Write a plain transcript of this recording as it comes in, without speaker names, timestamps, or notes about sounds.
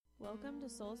Welcome to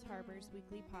Souls Harbor's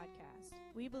weekly podcast.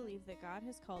 We believe that God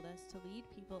has called us to lead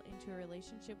people into a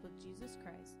relationship with Jesus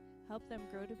Christ, help them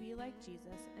grow to be like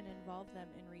Jesus, and involve them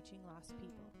in reaching lost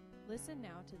people. Listen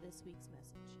now to this week's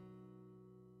message.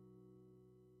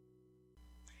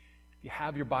 If you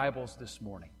have your Bibles this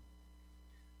morning,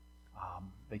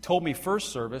 they told me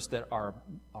first service that our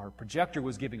projector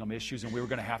was giving them issues and we were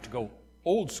going to have to go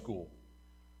old school.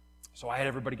 So I had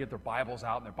everybody get their Bibles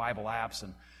out and their Bible apps,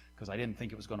 and because I didn't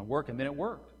think it was going to work, and then it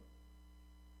worked.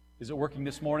 Is it working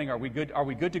this morning? Are we good? Are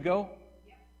we good to go?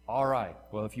 Yeah. All right.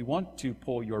 Well, if you want to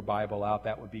pull your Bible out,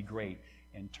 that would be great.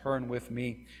 And turn with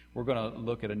me. We're going to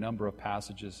look at a number of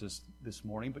passages this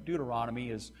morning, but Deuteronomy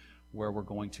is where we're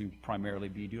going to primarily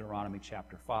be, Deuteronomy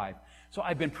chapter 5. So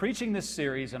I've been preaching this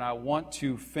series, and I want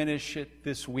to finish it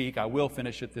this week. I will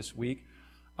finish it this week.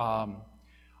 God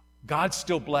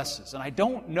still blesses. And I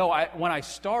don't know, when I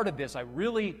started this, I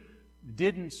really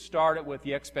didn't start it with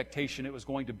the expectation it was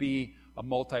going to be a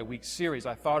multi-week series.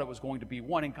 I thought it was going to be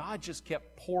one, and God just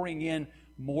kept pouring in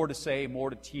more to say,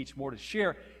 more to teach, more to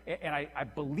share. And I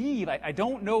believe, I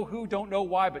don't know who, don't know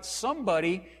why, but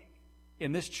somebody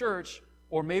in this church,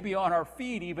 or maybe on our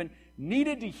feed even,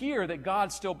 needed to hear that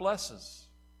God still blesses.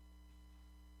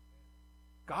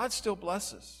 God still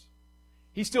blesses.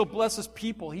 He still blesses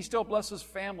people. He still blesses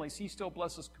families. He still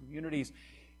blesses communities.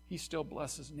 He still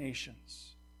blesses nations.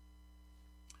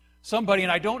 Somebody,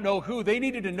 and I don't know who, they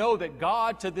needed to know that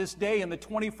God to this day in the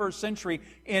 21st century,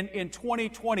 in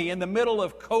 2020, in the middle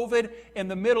of COVID, in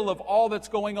the middle of all that's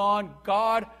going on,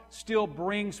 God still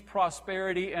brings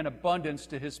prosperity and abundance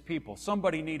to His people.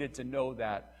 Somebody needed to know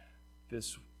that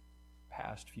this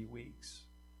past few weeks.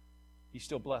 He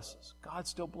still blesses. God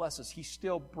still blesses. He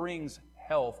still brings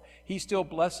health. He still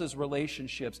blesses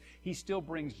relationships. He still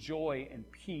brings joy and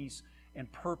peace and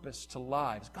purpose to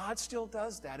lives. God still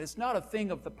does that. It's not a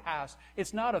thing of the past.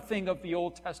 It's not a thing of the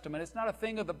Old Testament. It's not a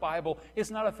thing of the Bible.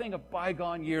 It's not a thing of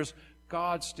bygone years.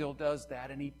 God still does that,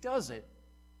 and He does it.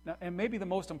 Now, and maybe the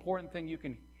most important thing you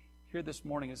can hear this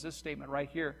morning is this statement right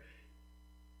here.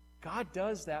 God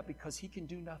does that because He can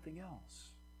do nothing else.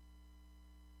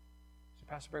 So,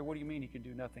 Pastor Barry, what do you mean He can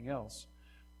do nothing else?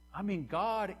 I mean,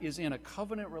 God is in a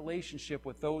covenant relationship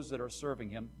with those that are serving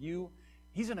Him.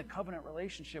 He's in a covenant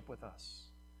relationship with us.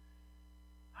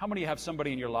 How many have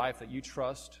somebody in your life that you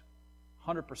trust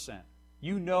 100%?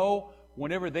 You know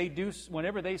whenever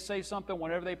they say something,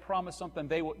 whenever they promise something,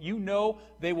 they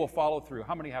will follow through.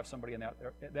 How many have somebody in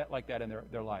that like that in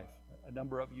their life? A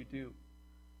number of you do.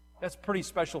 That's a pretty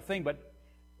special thing, but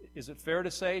is it fair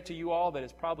to say to you all that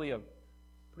it's probably a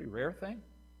pretty rare thing?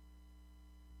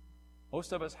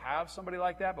 Most of us have somebody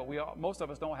like that, but most of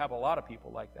us don't have a lot of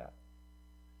people like that.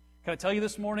 Can I tell you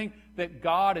this morning that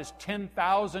God is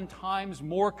 10,000 times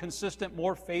more consistent,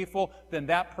 more faithful than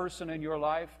that person in your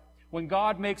life? When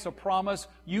God makes a promise,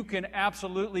 you can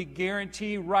absolutely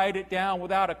guarantee, write it down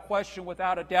without a question,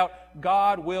 without a doubt,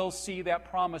 God will see that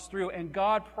promise through. And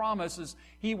God promises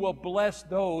He will bless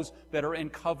those that are in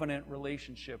covenant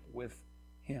relationship with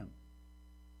Him.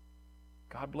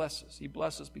 God blesses. He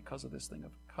blesses because of this thing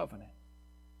of covenant.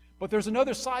 But there's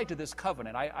another side to this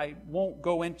covenant. I won't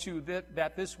go into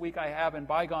that this week. I have in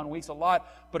bygone weeks a lot.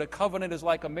 But a covenant is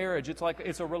like a marriage.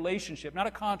 It's a relationship, not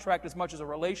a contract as much as a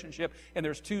relationship. And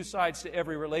there's two sides to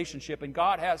every relationship. And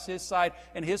God has His side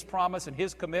and His promise and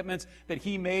His commitments that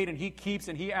He made and He keeps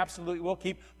and He absolutely will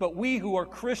keep. But we who are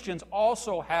Christians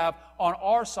also have on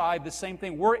our side the same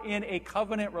thing. We're in a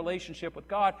covenant relationship with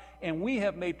God, and we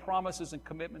have made promises and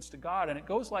commitments to God. And it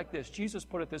goes like this. Jesus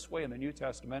put it this way in the New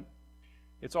Testament.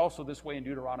 It's also this way in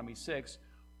Deuteronomy 6.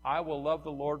 I will love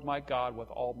the Lord my God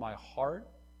with all my heart,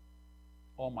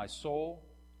 all my soul,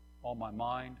 all my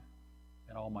mind,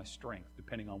 and all my strength,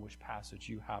 depending on which passage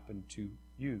you happen to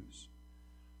use.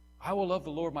 I will love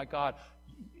the Lord my God.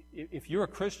 If you're a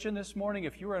Christian this morning,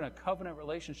 if you're in a covenant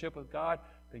relationship with God,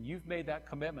 then you've made that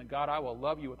commitment. God, I will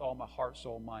love you with all my heart,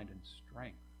 soul, mind, and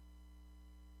strength.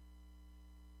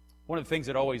 One of the things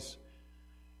that always,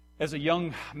 as a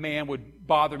young man, would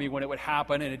bother me when it would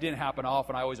happen, and it didn't happen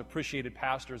often. I always appreciated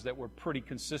pastors that were pretty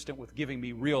consistent with giving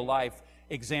me real-life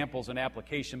examples and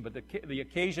application. But the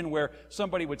occasion where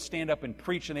somebody would stand up and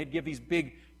preach, and they'd give these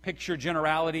big picture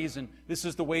generalities, and this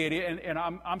is the way it is, and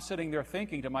I'm sitting there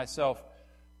thinking to myself,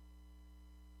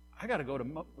 I got to go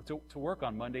to work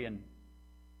on Monday, and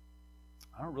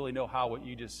I don't really know how what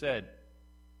you just said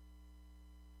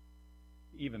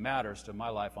even matters to my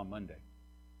life on Monday.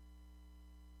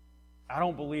 I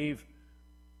don't believe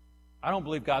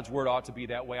God's Word ought to be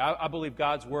that way. I believe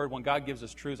God's Word, when God gives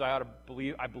us truths, I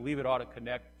believe it ought to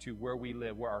connect to where we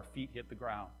live, where our feet hit the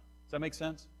ground. Does that make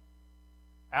sense?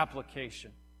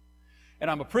 Application. And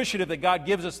I'm appreciative that God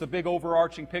gives us the big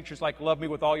overarching pictures like love me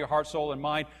with all your heart, soul, and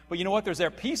mind. But you know what? There's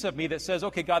that piece of me that says,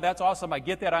 okay, God, that's awesome. I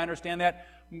get that. I understand that.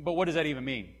 But what does that even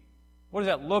mean? What does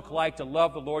that look like to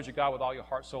love the Lord your God with all your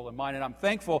heart, soul, and mind? And I'm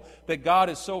thankful that God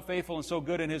is so faithful and so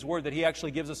good in His Word that He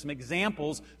actually gives us some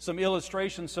examples, some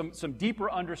illustrations, some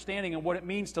deeper understanding of what it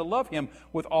means to love Him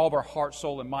with all of our heart,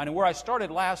 soul, and mind. And where I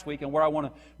started last week and where I want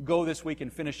to go this week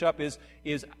and finish up is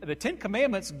the Ten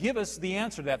Commandments give us the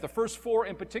answer to that. The first four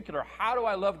in particular. How do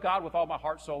I love God with all my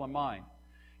heart, soul, and mind?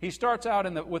 He starts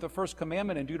out with the first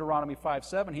commandment in Deuteronomy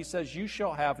 5:7. He says, you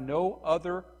shall have no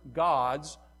other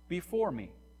gods before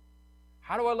me.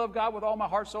 How do I love God with all my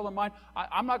heart, soul, and mind?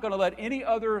 I'm not going to let any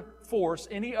other force,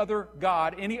 any other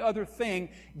God, any other thing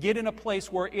get in a place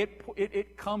where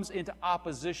it comes into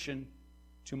opposition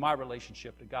to my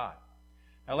relationship to God.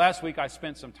 Now, last week I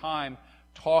spent some time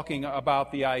talking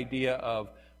about the idea of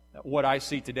what I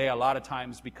see today a lot of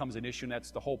times becomes an issue, and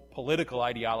that's the whole political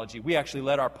ideology. We actually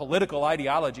let our political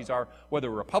ideologies, whether a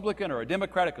Republican or a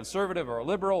Democrat, a conservative or a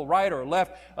liberal, right or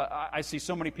left, I see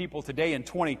so many people today in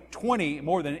 2020,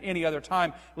 more than any other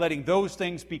time, letting those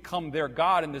things become their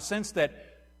God in the sense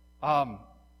that, I'll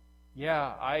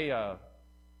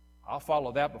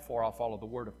follow that before I'll follow the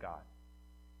Word of God.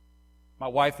 My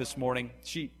wife this morning,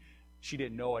 she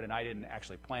didn't know it and I didn't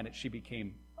actually plan it. She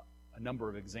became a number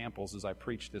of examples as I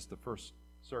preached the first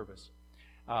service.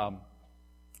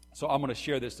 So I'm going to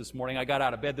share this morning. I got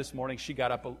out of bed this morning. She got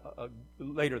up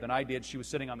later than I did. She was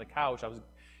sitting on the couch. I was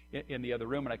in the other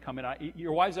room, and I come in.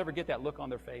 Your wives ever get that look on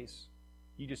their face?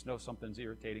 You just know something's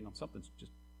irritating them. Something's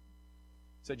just...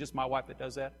 Is it just my wife that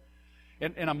does that?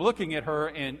 And I'm looking at her,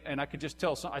 and I could just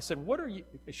tell. I said, what are you...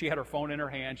 She had her phone in her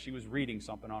hand. She was reading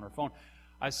something on her phone.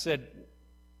 I said,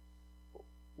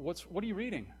 what are you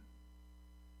reading?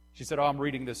 She said, I'm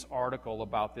reading this article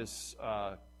about this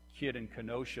kid in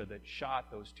Kenosha that shot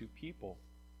those two people.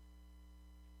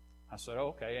 I said,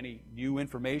 okay, any new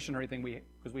information or anything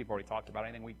because we've already talked about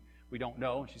anything we don't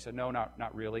know? And she said, no,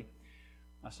 not really.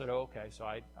 I said, okay. So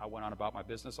I went on about my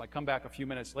business. I come back a few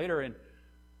minutes later, and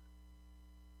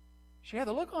she had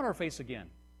the look on her face again.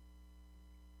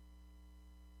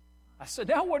 I said,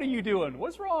 now what are you doing?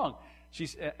 What's wrong?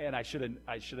 And I should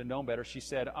have known better. She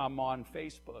said, I'm on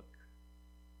Facebook.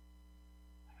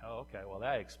 Oh, okay, well,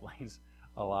 that explains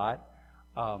a lot.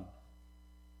 I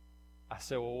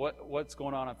said, well, what's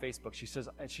going on Facebook? She says,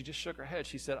 and she just shook her head.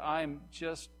 She said, I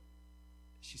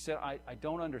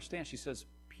don't understand. She says,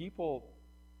 people,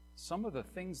 some of the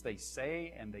things they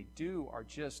say and they do are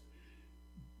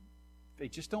they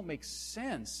just don't make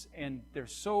sense. And they're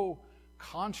so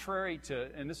contrary to,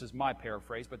 and this is my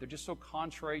paraphrase, but they're just so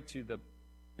contrary to the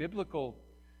biblical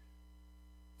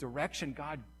direction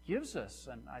God gives us.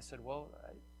 And I said, well,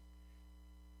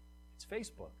 it's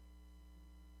Facebook.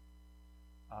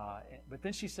 But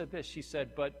then she said this. She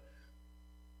said, but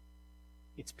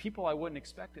it's people I wouldn't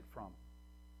expect it from.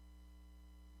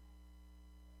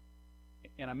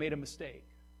 And I made a mistake.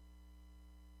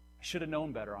 I should have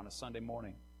known better on a Sunday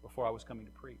morning before I was coming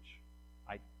to preach.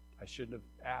 I shouldn't have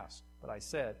asked, but I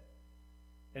said,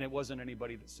 and it wasn't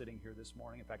anybody that's sitting here this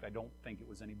morning. In fact, I don't think it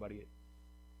was anybody at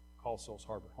Call Souls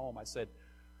Harbor Home. I said,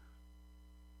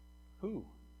 who?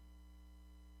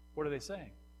 What are they saying?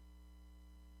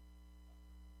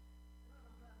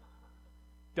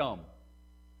 Dumb.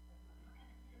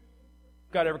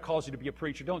 If God ever calls you to be a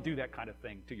preacher, don't do that kind of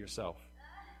thing to yourself.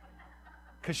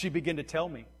 Because she began to tell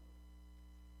me.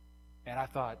 And I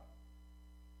thought,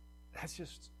 that's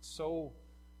just so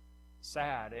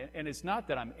sad. And it's not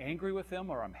that I'm angry with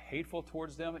them or I'm hateful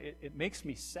towards them. It makes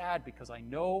me sad because I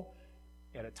know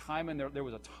at a time there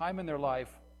was a time in their life,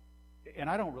 and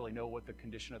I don't really know what the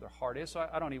condition of their heart is, so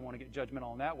I don't even want to get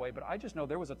judgmental in that way, but I just know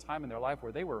there was a time in their life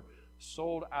where they were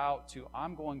sold out to,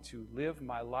 I'm going to live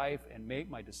my life and make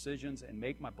my decisions and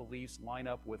make my beliefs line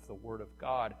up with the Word of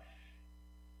God.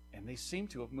 And they seem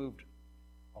to have moved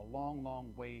a long,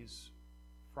 long ways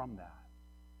from that.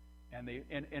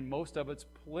 And most of it's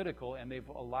political, and they've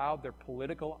allowed their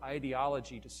political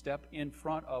ideology to step in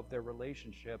front of their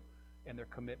relationship and their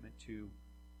commitment to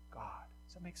God.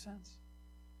 Does that make sense?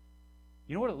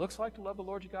 You know what it looks like to love the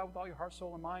Lord your God with all your heart,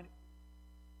 soul, and mind?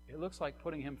 It looks like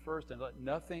putting Him first and let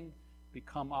nothing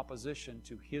become opposition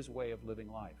to His way of living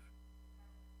life.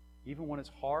 Even when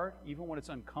it's hard, even when it's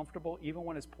uncomfortable, even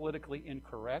when it's politically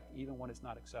incorrect, even when it's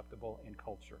not acceptable in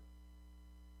culture.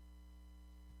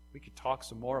 We could talk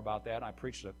some more about that. I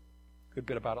preached a good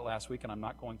bit about it last week, and I'm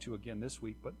not going to again this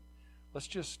week, but let's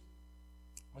just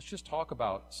talk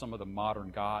about some of the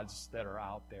modern gods that are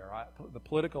out there. The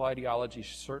political ideology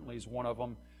certainly is one of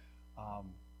them.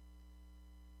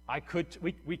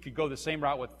 We could go the same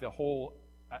route with the whole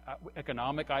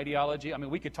economic ideology. I mean,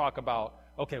 we could talk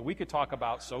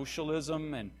about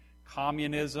socialism and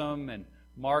communism and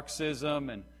Marxism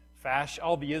and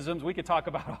all the isms. We could talk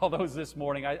about all those this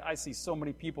morning. I see so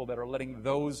many people that are letting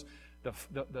those,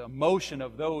 the emotion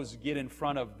of those get in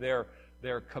front of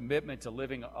their commitment to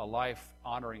living a life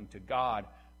honoring to God.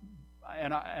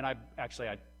 And I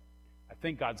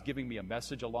think God's giving me a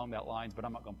message along that lines, but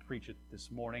I'm not going to preach it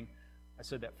this morning. I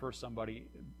said that first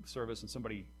service, and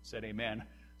somebody said amen.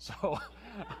 So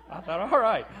I thought, all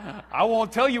right, I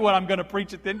won't tell you when I'm going to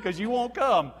preach it then because you won't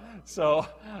come. So,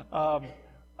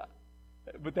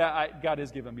 but God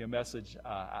has given me a message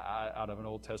out of an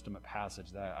Old Testament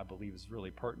passage that I believe is really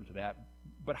pertinent to that.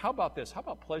 But how about this? How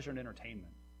about pleasure and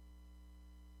entertainment?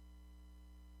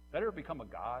 That ever become a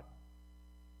god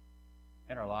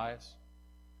in our lives?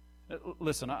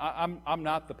 Listen, I'm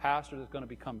not the pastor that's going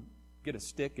to get a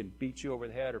stick and beat you over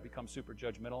the head or become super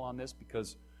judgmental on this,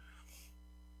 because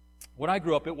when I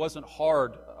grew up, it wasn't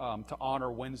hard to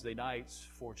honor Wednesday nights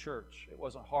for church. It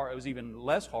wasn't hard. It was even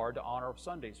less hard to honor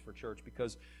Sundays for church,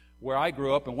 because where I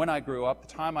grew up and when I grew up,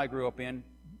 the time I grew up in,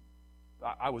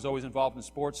 I was always involved in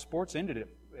sports. Sports ended at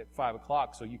 5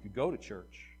 o'clock, so you could go to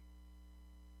church.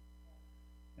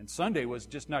 And Sunday was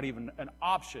just not even an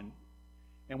option.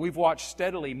 And we've watched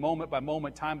steadily, moment by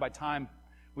moment, time by time,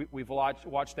 we've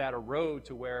watched that erode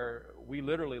to where we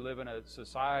literally live in a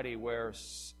society where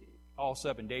all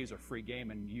 7 days are free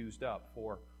game and used up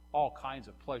for all kinds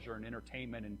of pleasure and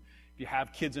entertainment. And if you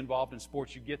have kids involved in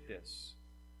sports, you get this.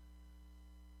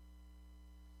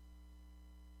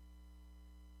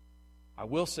 I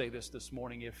will say this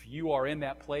morning, if you are in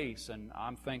that place, and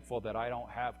I'm thankful that I don't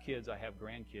have kids, I have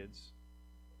grandkids,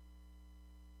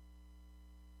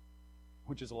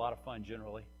 which is a lot of fun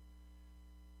generally.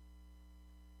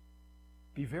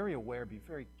 Be very aware, be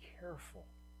very careful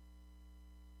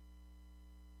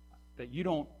that you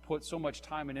don't put so much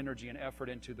time and energy and effort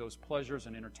into those pleasures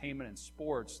and entertainment and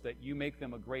sports that you make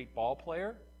them a great ball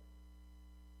player,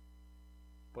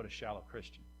 but a shallow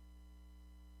Christian.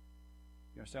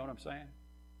 You understand what I'm saying?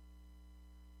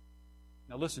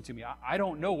 Now listen to me. I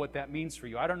don't know what that means for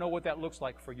you. I don't know what that looks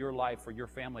like for your life, for your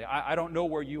family. I don't know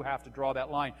where you have to draw that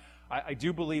line. I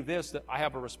do believe this, that I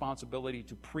have a responsibility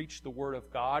to preach the Word of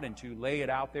God and to lay it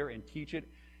out there and teach it.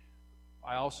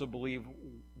 I also believe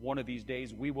one of these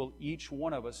days we will, each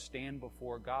one of us, stand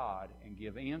before God and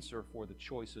give answer for the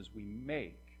choices we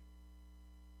make.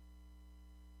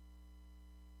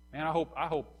 Man, I hope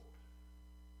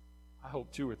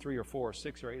 2 or 3 or 4 or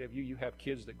 6 or 8 of you have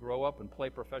kids that grow up and play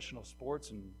professional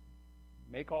sports and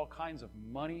make all kinds of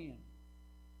money and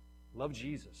love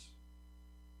Jesus.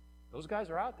 Those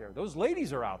guys are out there. Those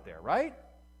ladies are out there, right?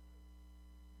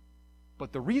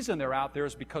 But the reason they're out there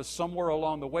is because somewhere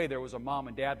along the way there was a mom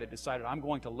and dad that decided, I'm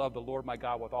going to love the Lord my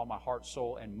God with all my heart,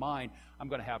 soul, and mind. I'm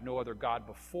going to have no other God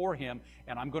before Him,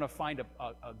 and I'm going to find a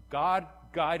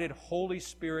God-guided, Holy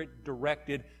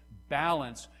Spirit-directed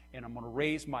balance, and I'm going to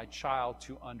raise my child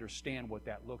to understand what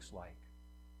that looks like.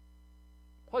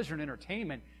 Pleasure and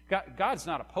entertainment, God's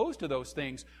not opposed to those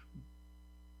things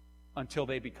until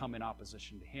they become in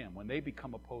opposition to Him. When they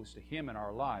become opposed to Him in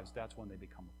our lives, that's when they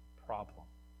become a problem.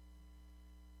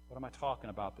 What am I talking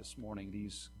about this morning?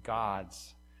 These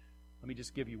gods. Let me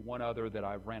just give you one other that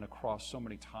I've ran across so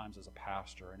many times as a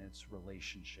pastor, and it's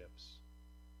relationships.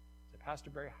 I said, Pastor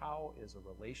Barry, how is a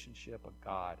relationship a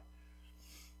god?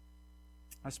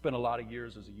 I spent a lot of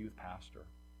years as a youth pastor.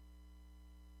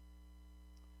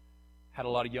 Had a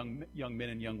lot of young men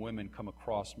and young women come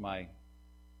across my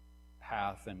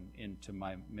path and into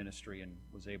my ministry, and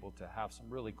was able to have some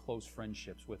really close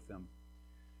friendships with them.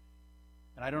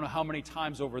 And I don't know how many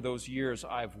times over those years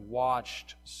I've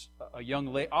watched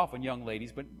often young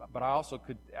ladies, but I also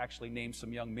could actually name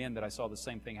some young men that I saw the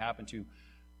same thing happen to,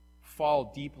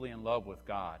 fall deeply in love with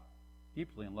God,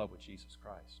 deeply in love with Jesus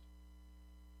Christ.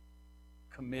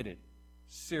 Committed,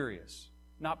 serious,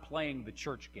 not playing the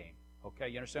church game. Okay,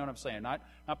 you understand what I'm saying?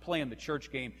 Not playing the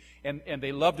church game. And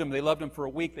they loved him. They loved him for a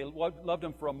week. They loved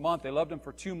him for a month. They loved him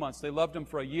for 2 months. They loved him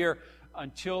for a year,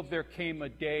 until there came a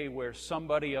day where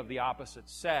somebody of the opposite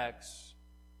sex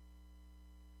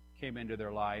came into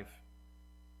their life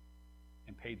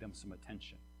and paid them some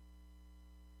attention.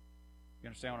 You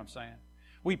understand what I'm saying?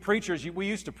 We preachers, we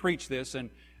used to preach this, and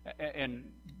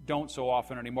don't so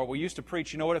often anymore. We used to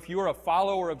preach, you know what, if you are a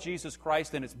follower of Jesus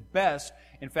Christ, then it's best,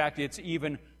 in fact, it's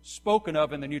even spoken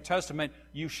of in the New Testament,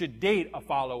 you should date a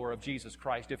follower of Jesus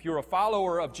Christ. If you're a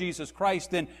follower of Jesus Christ,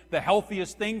 then the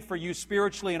healthiest thing for you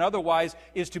spiritually and otherwise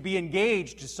is to be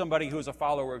engaged to somebody who is a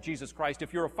follower of Jesus Christ.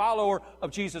 If you're a follower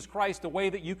of Jesus Christ, the way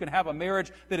that you can have a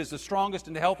marriage that is the strongest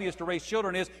and the healthiest to raise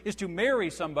children is to marry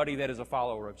somebody that is a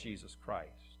follower of Jesus Christ.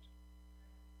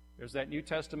 There's that New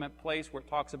Testament place where it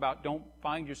talks about don't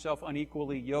find yourself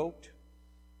unequally yoked.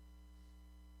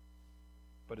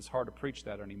 But it's hard to preach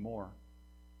that anymore.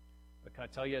 But can I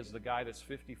tell you, as the guy that's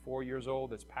 54 years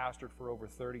old, that's pastored for over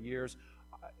 30 years,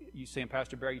 you saying,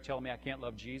 Pastor Barry, you telling me I can't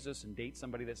love Jesus and date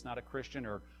somebody that's not a Christian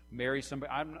or marry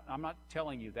somebody? I'm not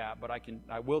telling you that, but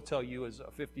I will tell you, as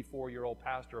a 54-year-old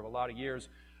pastor of a lot of years,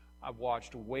 I've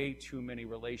watched way too many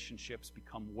relationships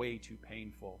become way too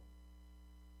painful.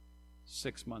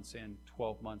 6 months in,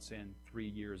 12 months in, 3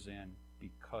 years in,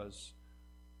 because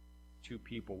two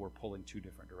people were pulling two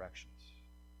different directions.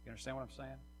 You understand what I'm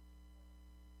saying?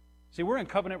 See, we're in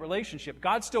covenant relationship.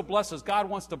 God still blesses. God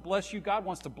wants to bless you. God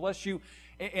wants to bless you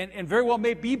and very well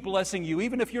may be blessing you,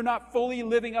 even if you're not fully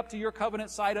living up to your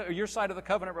covenant side or your side of the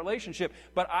covenant relationship.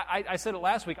 But I said it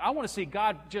last week, I want to see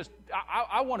God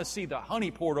I want to see the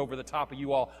honey poured over the top of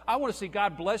you all. I want to see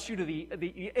God bless you to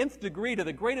the nth degree, to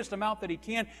the greatest amount that He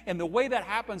can. And the way that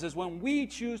happens is when we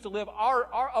choose to live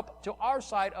up to our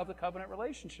side of the covenant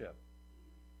relationship.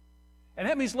 And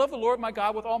that means love the Lord my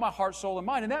God with all my heart, soul, and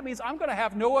mind. And that means I'm going to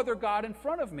have no other God in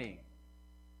front of me.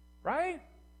 Right?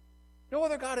 No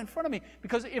other God in front of me.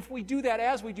 Because if we do that,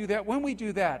 as we do that, when we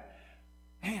do that,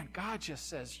 man, God just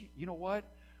says, you know what?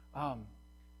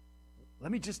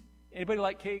 Anybody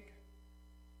like cake?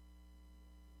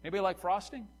 Anybody like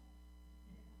frosting?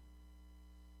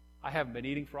 I haven't been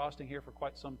eating frosting here for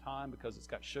quite some time because it's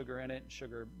got sugar in it, and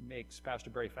sugar makes Pastor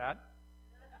Barry fat.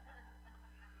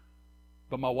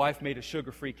 But my wife made a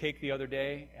sugar-free cake the other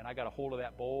day, and I got a hold of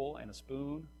that bowl and a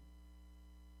spoon.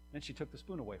 Then she took the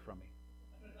spoon away from me.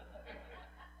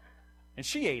 And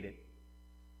she ate it.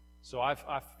 So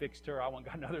I fixed her. I went and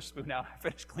got another spoon out. I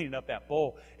finished cleaning up that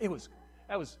bowl. That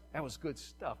was good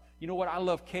stuff. You know what? I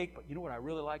love cake, but you know what I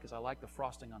really like is I like the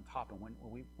frosting on top. And when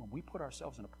we put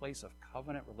ourselves in a place of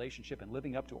covenant relationship and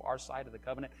living up to our side of the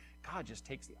covenant, God just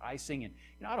takes the icing. And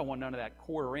I don't want none of that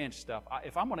quarter-inch stuff.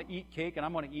 If I'm going to eat cake and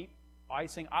I'm going to eat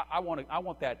icing, I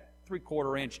want that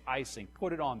 3/4-inch icing.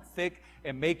 Put it on thick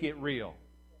and make it real.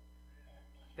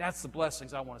 That's the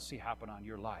blessings I want to see happen on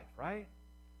your life, right?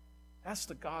 That's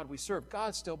the God we serve.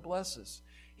 God still blesses.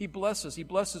 He blesses. He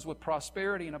blesses with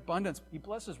prosperity and abundance. He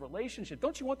blesses relationship.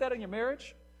 Don't you want that in your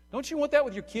marriage? Don't you want that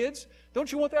with your kids?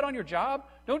 Don't you want that on your job?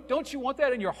 Don't you want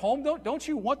that in your home? Don't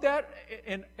you want that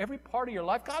in every part of your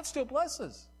life? God still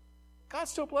blesses. God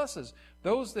still blesses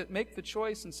those that make the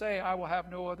choice and say, I will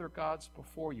have no other gods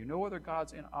before you, no other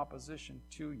gods in opposition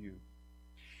to you.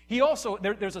 He also,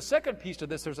 there's a second piece to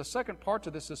this, there's a second part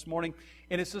to this morning,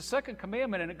 and it's the second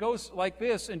commandment, and it goes like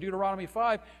this in Deuteronomy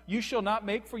 5, you shall not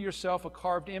make for yourself a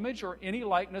carved image or any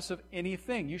likeness of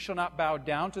anything. You shall not bow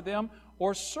down to them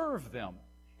or serve them.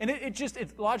 And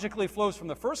it logically flows from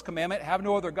the first commandment, have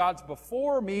no other gods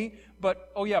before me, but,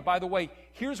 oh yeah, by the way,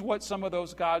 here's what some of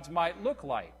those gods might look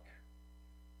like.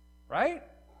 Right?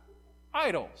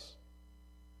 Idols.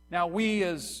 Now, we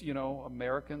as,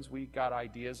 Americans, we got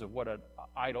ideas of what an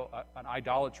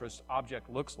idolatrous object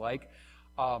looks like.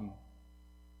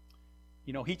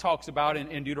 He talks about,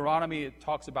 in Deuteronomy, it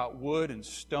talks about wood and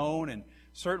stone, and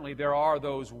certainly there are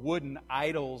those wooden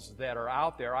idols that are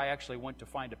out there. I actually went to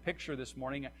find a picture this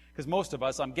morning,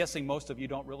 because I'm guessing most of you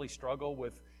don't really struggle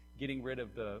with getting rid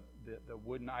of the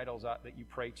wooden idols that you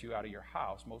pray to out of your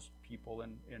house. Most people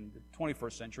in the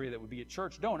 21st century that would be at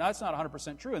church don't. Now, that's not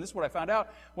 100% true, and this is what I found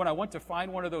out when I went to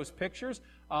find one of those pictures.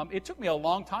 It took me a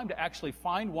long time to actually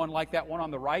find one like that one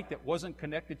on the right that wasn't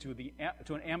connected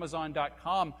to an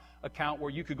Amazon.com account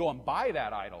where you could go and buy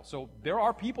that idol. So there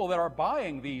are people that are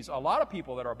buying these, a lot of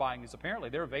people that are buying these apparently.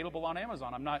 They're available on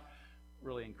Amazon. I'm not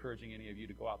really encouraging any of you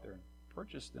to go out there and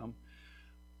purchase them.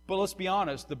 But let's be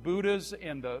honest, the Buddhas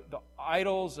and the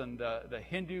idols and the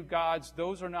Hindu gods,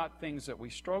 those are not things that we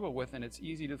struggle with, and it's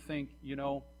easy to think, we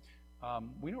don't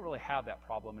really have that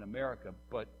problem in America,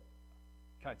 but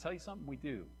can I tell you something? We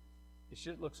do. It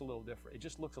just looks a little different.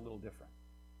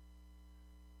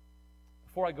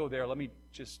 Before I go there, let me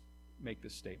just make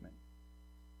this statement.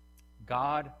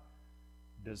 God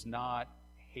does not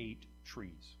hate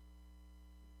trees.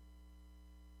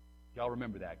 Y'all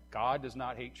remember that. God does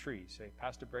not hate trees. Say,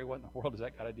 Pastor Barry, what in the world does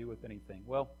that got to do with anything?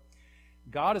 Well,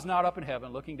 God is not up in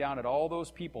heaven looking down at all those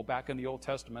people back in the Old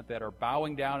Testament that are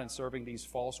bowing down and serving these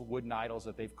false wooden idols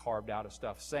that they've carved out of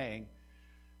stuff, saying,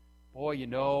 boy, you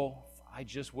know, I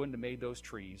just wouldn't have made those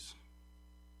trees.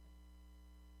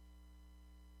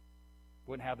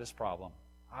 Wouldn't have this problem.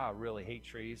 I really hate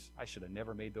trees. I should have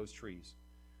never made those trees.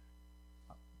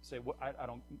 Say, I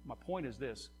don't. My point is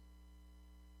this: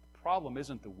 the problem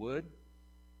isn't the wood,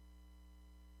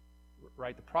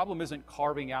 right? The problem isn't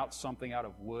carving out something out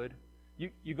of wood.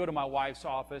 You go to my wife's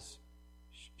office.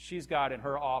 She's got in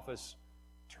her office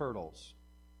turtles.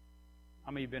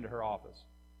 How many of you have been to her office?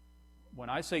 When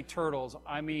I say turtles,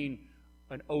 I mean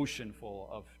an ocean full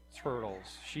of turtles.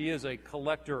 She is a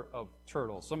collector of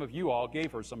turtles. Some of you all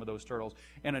gave her some of those turtles.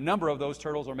 And a number of those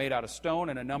turtles are made out of stone,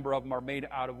 and a number of them are made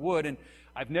out of wood. And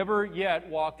I've never yet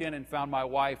walked in and found my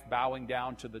wife bowing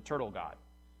down to the turtle god.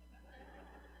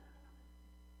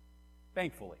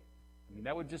 Thankfully. I mean,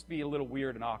 that would just be a little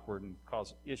weird and awkward and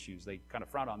cause issues. They kind of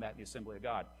frown on that in the Assembly of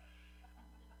God.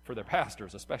 For their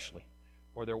pastors especially,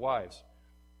 or their wives.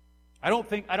 I don't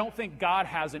think God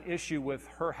has an issue with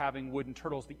her having wooden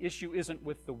turtles. The issue isn't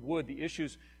with the wood. The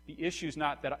issue's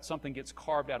not that something gets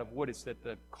carved out of wood. It's that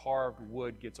the carved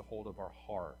wood gets a hold of our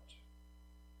heart.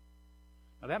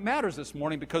 Now that matters this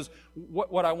morning because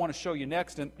what I want to show you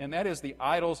next, and that is the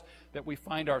idols that we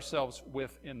find ourselves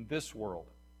with in this world,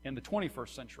 in the 21st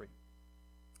century.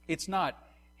 It's not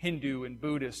Hindu and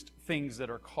Buddhist things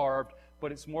that are carved,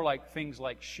 but it's more like things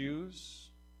like shoes,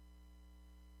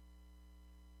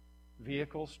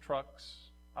 vehicles, trucks.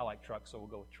 I like trucks, so we'll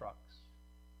go with trucks.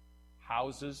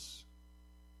 Houses,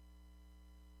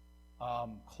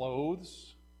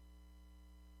 clothes.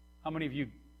 How many of you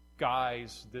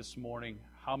guys this morning,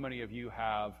 how many of you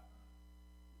have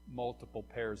multiple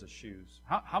pairs of shoes?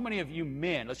 How many of you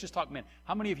men, let's just talk men,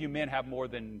 how many of you men have more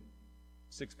than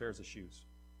 6 pairs of shoes?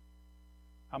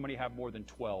 How many have more than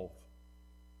 12?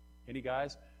 Any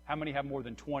guys? How many have more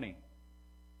than 20?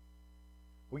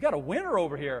 We got a winner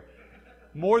over here.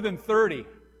 More than 30.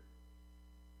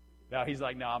 Now he's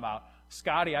like, no, I'm out.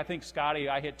 Scotty, I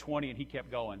hit 20 and he kept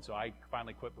going, so I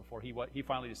finally quit before he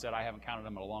finally just said, I haven't counted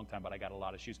them in a long time, but I got a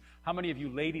lot of shoes. How many of you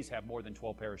ladies have more than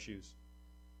 12 pair of shoes?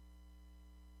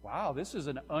 Wow, this is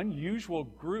an unusual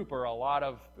group, or a lot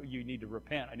of you need to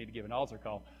repent. I need to give an altar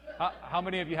call. How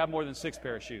many of you have more than 6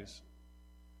 pair of shoes?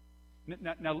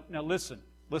 Now listen.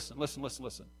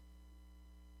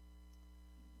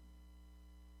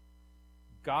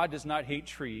 God does not hate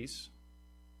trees.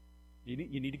 You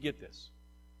need to get this.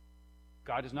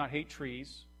 God does not hate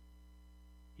trees.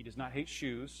 He does not hate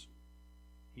shoes.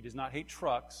 He does not hate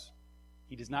trucks.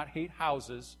 He does not hate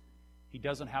houses. He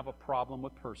doesn't have a problem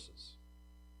with purses.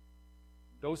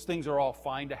 Those things are all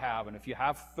fine to have. And if you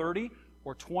have 30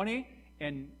 or 20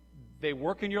 and they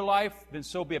work in your life, then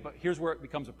so be it. But here's where it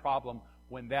becomes a problem: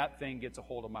 when that thing gets a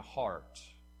hold of my heart.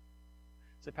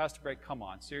 Say, Pastor Greg, come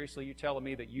on. Seriously, you're telling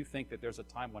me that you think that there's a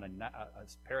time when a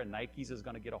pair of Nikes is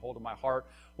going to get a hold of my heart?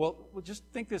 Well, just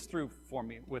think this through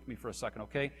with me for a second,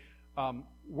 okay?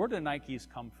 Where do Nikes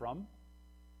come from?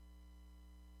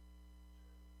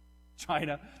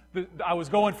 China. I was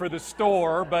going for the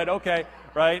store, but okay,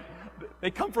 right? They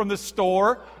come from the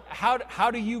store. How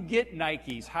do you get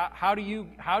Nikes? How do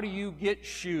you get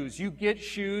shoes? You get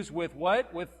shoes with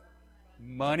what? With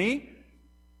money.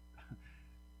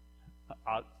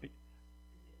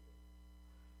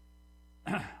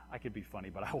 I could be funny,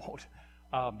 but I won't.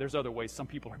 There's other ways. Some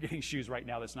people are getting shoes right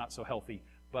now that's not so healthy.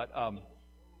 But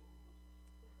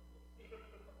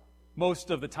most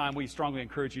of the time, we strongly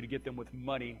encourage you to get them with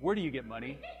money. Where do you get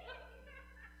money?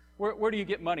 Where do you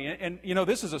get money? And you know,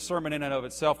 this is a sermon in and of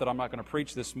itself that I'm not going to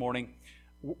preach this morning.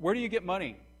 Where do you get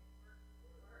money?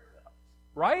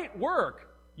 Right? Work.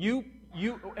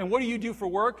 And what do you do for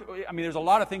work? I mean, there's a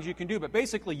lot of things you can do, but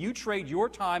basically you trade your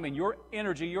time and your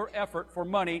energy, your effort for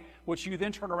money, which you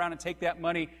then turn around and take that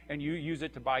money and you use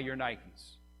it to buy your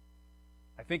Nikes.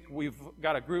 I think we've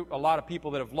got a lot of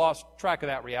people that have lost track of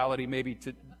that reality maybe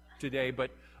today,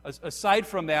 but aside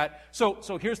from that, so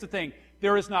here's the thing.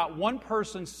 There is not one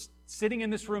person sitting in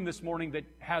this room this morning that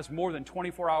has more than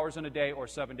 24 hours in a day or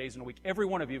 7 days in a week. Every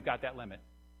one of you have got that limit,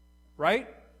 right?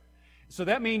 So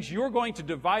that means you're going to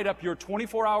divide up your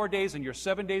 24-hour days and your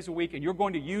 7 days a week, and you're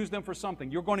going to use them for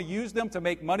something. You're going to use them to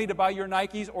make money to buy your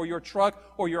Nikes or your truck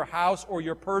or your house or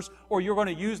your purse, or you're going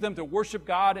to use them to worship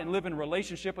God and live in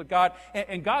relationship with God.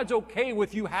 And God's okay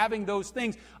with you having those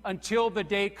things until the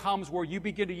day comes where you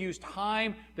begin to use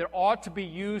time that ought to be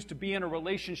used to be in a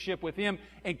relationship with Him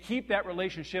and keep that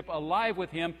relationship alive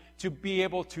with Him to be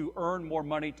able to earn more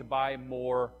money to buy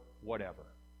more whatever.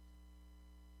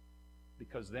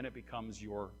 Because then it becomes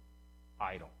your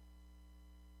idol.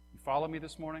 follow me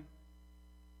this morning?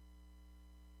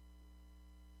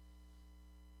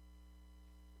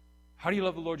 How do you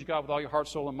love the Lord your God with all your heart,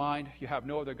 soul, and mind? You have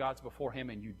no other gods before Him,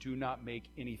 and you do not make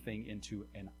anything into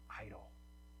an idol.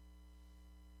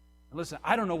 And listen,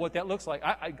 I don't know what that looks like.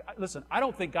 Listen, I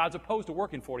don't think God's opposed to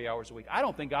working 40 hours a week. I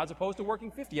don't think God's opposed to working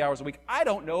 50 hours a week. I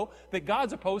don't know that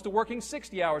God's opposed to working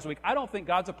 60 hours a week. I don't think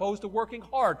God's opposed to working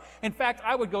hard. In fact,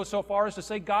 I would go so far as to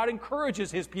say God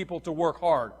encourages His people to work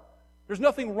hard. There's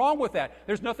nothing wrong with that.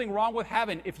 There's nothing wrong with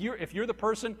having, if you're the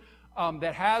person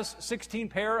that has 16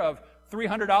 pair of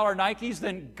 $300 Nikes,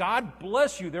 then God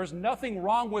bless you. There's nothing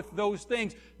wrong with those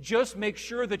things. Just make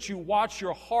sure that you watch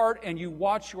your heart and you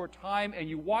watch your time and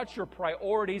you watch your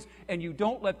priorities and you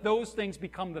don't let those things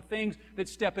become the things that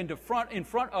step in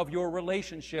front of your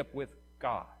relationship with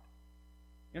God.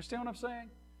 You understand what I'm saying?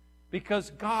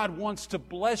 Because God wants to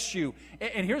bless you.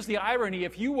 And here's the irony.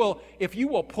 If you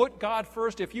will put God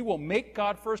first, if you will make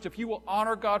God first, if you will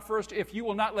honor God first, if you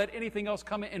will not let anything else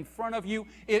come in front of you,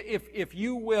 if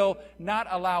you will not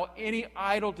allow any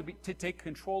idol to take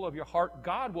control of your heart,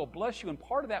 God will bless you. And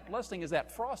part of that blessing is that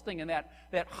frosting and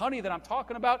that honey that I'm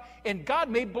talking about. And God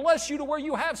may bless you to where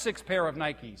you have 6 pair of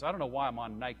Nikes. I don't know why I'm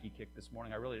on Nike kick this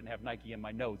morning. I really didn't have Nike in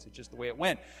my notes. It's just the way it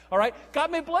went. All right? God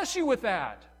may bless you with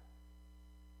that.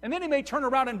 And then He may turn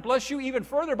around and bless you even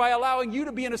further by allowing you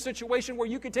to be in a situation where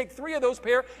you can take 3 of those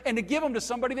pair and to give them to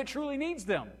somebody that truly needs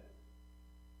them.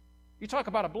 You talk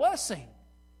about a blessing.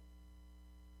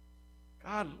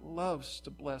 God loves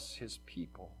to bless His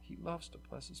people. He loves to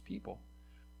bless His people.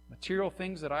 Material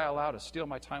things that I allow to steal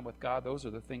my time with God, those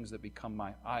are the things that become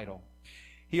my idol.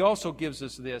 He also gives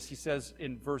us this. He says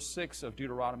in verse 6 of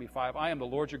Deuteronomy 5, I am the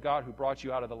Lord your God who brought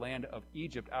you out of the land of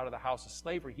Egypt, out of the house of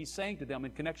slavery. He's saying to them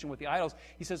in connection with the idols,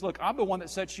 He says, look, I'm the one that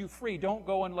sets you free. Don't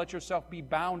go and let yourself be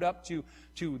bound up to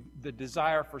the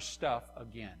desire for stuff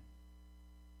again.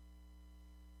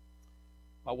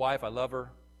 My wife, I love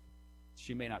her.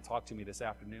 She may not talk to me this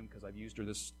afternoon because I've used her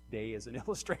this day as an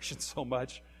illustration so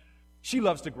much. She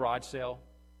loves to garage sale.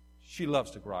 She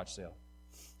loves to garage sale.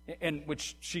 And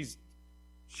which she's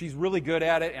really good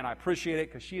at it, and I appreciate it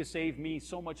because she has saved me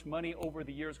so much money over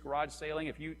the years garage sailing.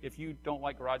 If you don't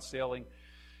like garage sailing,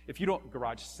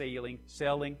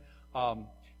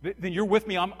 then you're with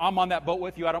me. I'm on that boat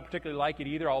with you. I don't particularly like it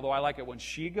either, although I like it when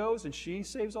she goes and she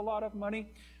saves a lot of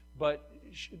money. But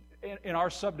in our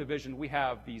subdivision, we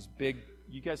have these big.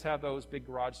 You guys have those big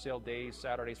garage sale days,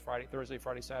 Saturdays, Thursday,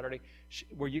 Friday, Saturday,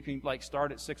 where you can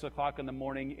start at 6:00 in the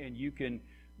morning and you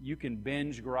can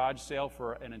binge garage sale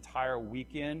for an entire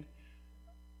weekend.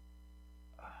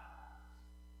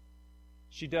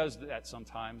 She does that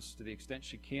sometimes to the extent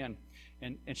she can.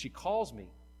 And she calls me.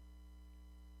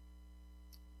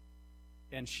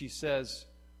 And she says,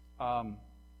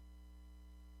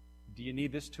 do you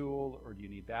need this tool or do you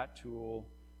need that tool?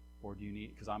 Or do you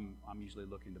need, because I'm usually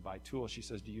looking to buy tools. She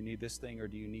says, do you need this thing or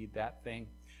do you need that thing?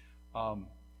 And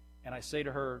I say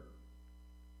to her,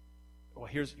 well,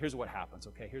 here's what happens,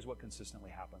 okay? Here's what consistently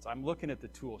happens. I'm looking at the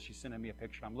tool. She's sending me a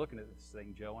picture. I'm looking at this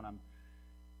thing, Joe, and I'm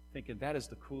thinking, that is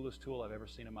the coolest tool I've ever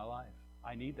seen in my life.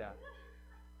 I need that.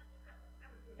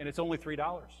 And it's only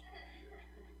 $3.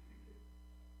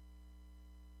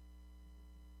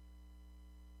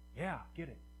 Yeah, get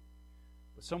it.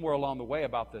 But somewhere along the way,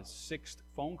 about the 6th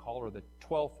phone call or the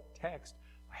 12th text,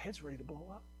 my head's ready to blow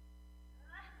up.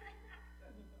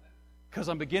 Because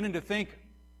I'm beginning to think,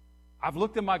 I've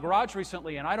looked in my garage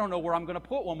recently, and I don't know where I'm going to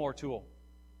put one more tool.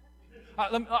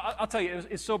 I'll tell you,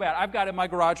 it's so bad. I've got in my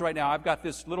garage right now, I've got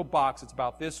this little box. It's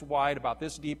about this wide, about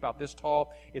this deep, about this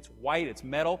tall. It's white, it's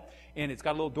metal, and it's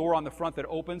got a little door on the front that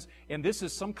opens. And this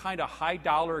is some kind of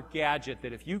high-dollar gadget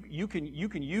that if you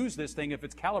can use this thing, if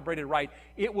it's calibrated right,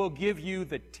 it will give you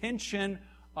the tension,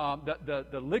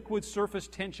 the liquid surface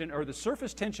tension, or the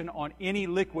surface tension on any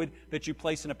liquid that you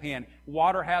place in a pan.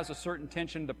 Water has a certain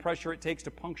tension, the pressure it takes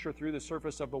to puncture through the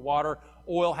surface of the water.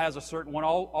 Oil has a certain one.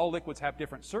 All liquids have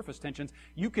different surface tensions.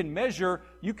 You can measure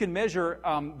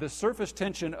the surface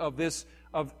tension of this,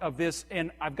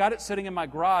 and I've got it sitting in my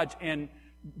garage. And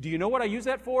do you know what I use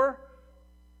that for?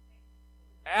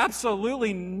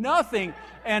 Absolutely nothing.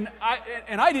 And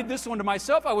I did this one to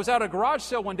myself. I was at a garage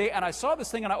sale one day and I saw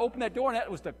this thing and I opened that door and that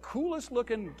was the coolest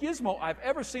looking gizmo I've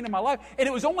ever seen in my life. And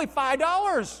it was only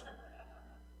 $5.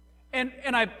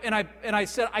 And I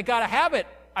said, I gotta have it.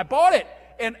 I bought it.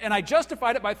 And I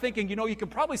justified it by thinking, you can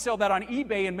probably sell that on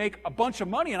eBay and make a bunch of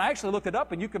money. And I actually looked it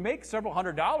up, and you can make several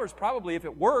 $100s probably if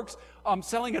it works,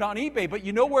 selling it on eBay. But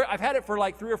you know where, I've had it for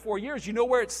like 3 or 4 years. You know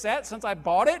where it's sat since I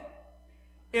bought it?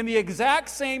 in the exact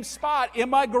same spot in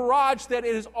my garage that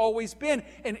it has always been.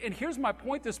 And here's my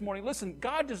point this morning. Listen,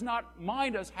 God does not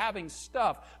mind us having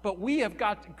stuff, but we have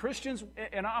got, Christians,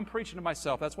 and I'm preaching to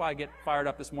myself. That's why I get fired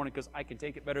up this morning, because I can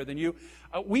take it better than you.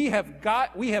 We have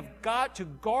got to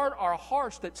guard our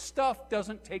hearts that stuff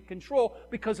doesn't take control,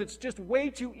 because it's just way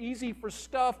too easy for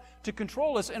stuff to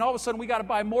control us. And all of a sudden we got to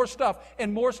buy more stuff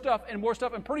and more stuff and more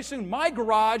stuff. And pretty soon my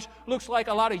garage looks like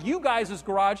a lot of you guys'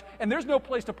 garage, and there's no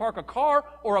place to park a car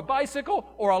or a bicycle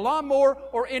or a lawnmower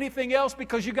or anything else,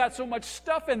 because you got so much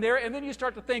stuff in there. And then you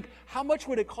start to think, how much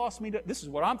would it cost me to, this is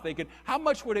what I'm thinking, how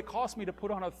much would it cost me to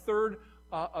put on a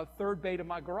third bay to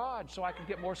my garage so I can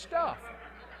get more stuff?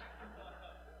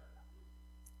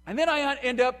 And then I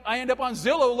end up on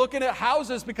Zillow looking at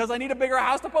houses because I need a bigger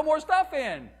house to put more stuff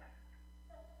in.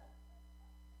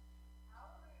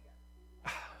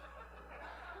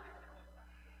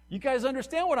 You guys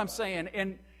understand what I'm saying?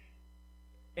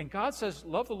 And God says,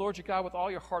 love the Lord your God with all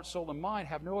your heart, soul, and mind.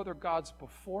 Have no other gods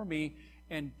before me.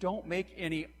 And don't make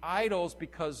any idols,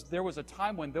 because there was a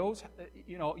time when those,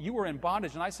 you were in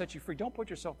bondage and I set you free. Don't put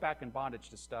yourself back in bondage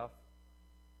to stuff.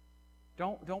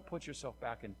 Don't put yourself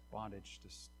back in bondage to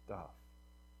stuff.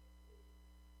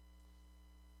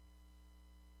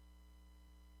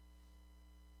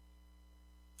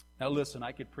 Now listen,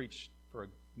 I could preach for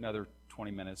another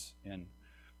 20 minutes, and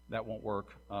that won't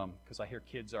work, because I hear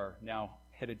kids are now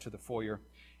headed to the foyer,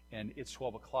 and it's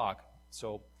 12 o'clock.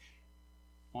 So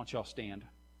why don't y'all stand?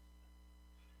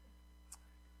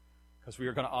 Because we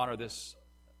are going to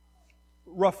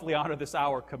roughly honor this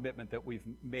hour commitment that we've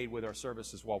made with our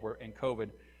services while we're in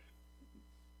COVID.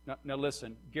 Now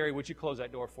listen, Gary, would you close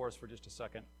that door for us for just a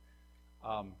second?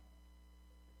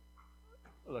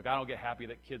 Look, I don't get happy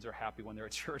that kids are happy when they're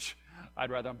at church.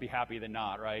 I'd rather them be happy than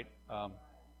not, right?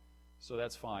 So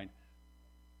that's fine.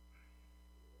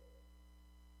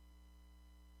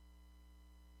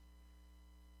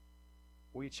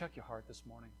 Will you check your heart this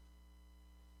morning?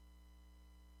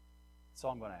 That's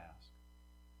all I'm going to ask.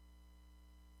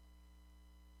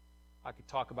 I could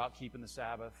talk about keeping the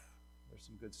Sabbath. There's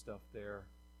some good stuff there.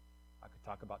 I could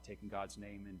talk about taking God's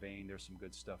name in vain. There's some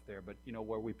good stuff there. But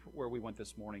where we went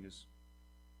this morning is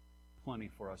plenty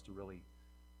for us to really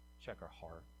check our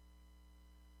heart.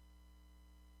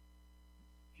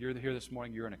 If you're here this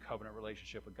morning, you're in a covenant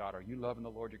relationship with God. Are you loving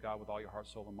the Lord your God with all your heart,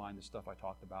 soul, and mind, the stuff I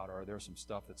talked about? Or are there some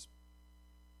stuff that's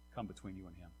come between you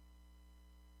and Him?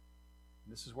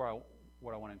 And this is what I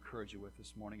want to encourage you with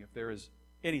this morning. If there is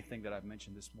anything that I've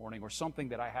mentioned this morning, or something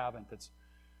that I haven't that's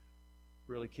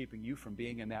really keeping you from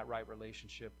being in that right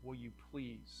relationship, will you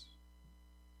please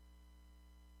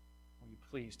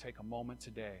take a moment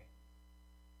today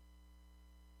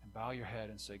and bow your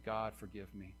head and say, God,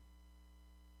 forgive me.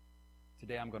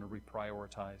 Today I'm going to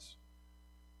reprioritize,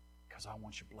 because I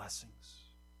want your blessings.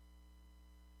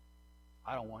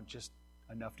 I don't want just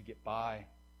enough to get by.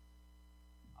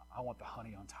 I want the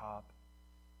honey on top.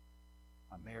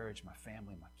 My marriage, my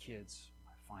family, my kids,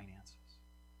 my finances.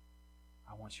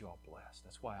 I want you all blessed.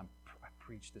 That's why I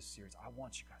preach this series. I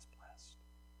want you guys blessed.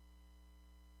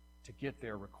 To get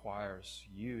there requires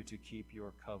you to keep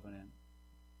your covenant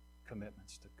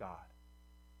commitments to God.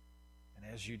 And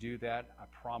as you do that, I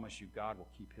promise you God will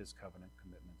keep His covenant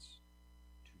commitments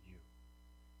to you.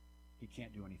 He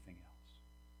can't do anything else.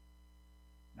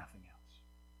 Nothing else.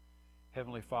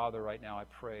 Heavenly Father, right now I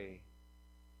pray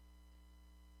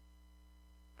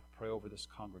over this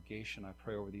congregation. I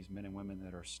pray over these men and women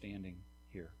that are standing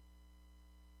here.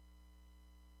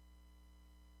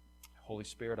 Holy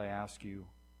Spirit, I ask you,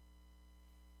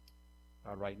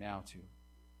 God, right now to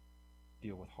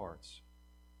deal with hearts.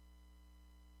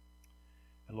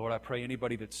 And Lord, I pray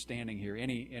anybody that's standing here,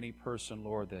 any person,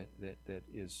 Lord, that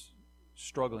is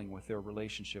struggling with their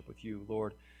relationship with you,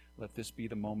 Lord, let this be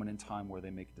the moment in time where they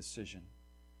make a decision.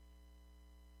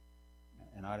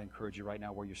 And I'd encourage you right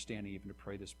now where you're standing even to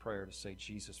pray this prayer, to say,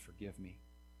 Jesus, forgive me.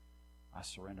 I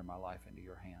surrender my life into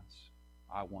your hands.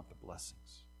 I want the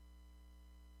blessings.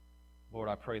 Lord,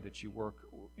 I pray that you work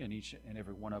in each and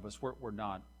every one of us. We're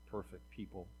not perfect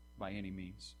people by any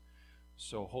means.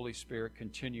 So, Holy Spirit,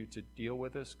 continue to deal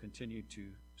with us, continue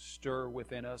to stir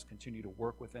within us, continue to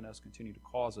work within us, continue to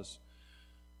cause us,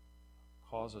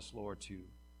 Lord, to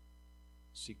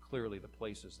see clearly the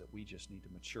places that we just need to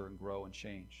mature and grow and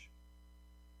change.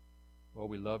 Lord,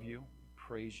 we love you, we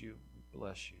praise you, we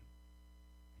bless you.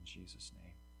 In Jesus'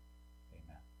 name,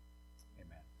 amen.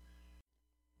 Amen.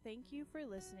 Thank you for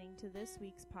listening to this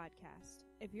week's podcast.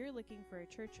 If you're looking for a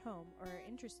church home or are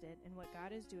interested in what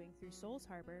God is doing through Souls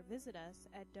Harbor, visit us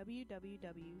at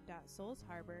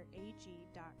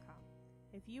www.soulsharborag.com.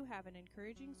 If you have an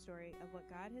encouraging story of what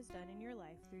God has done in your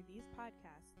life through these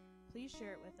podcasts, please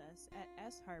share it with us at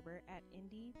sharbor@indy.rr.com.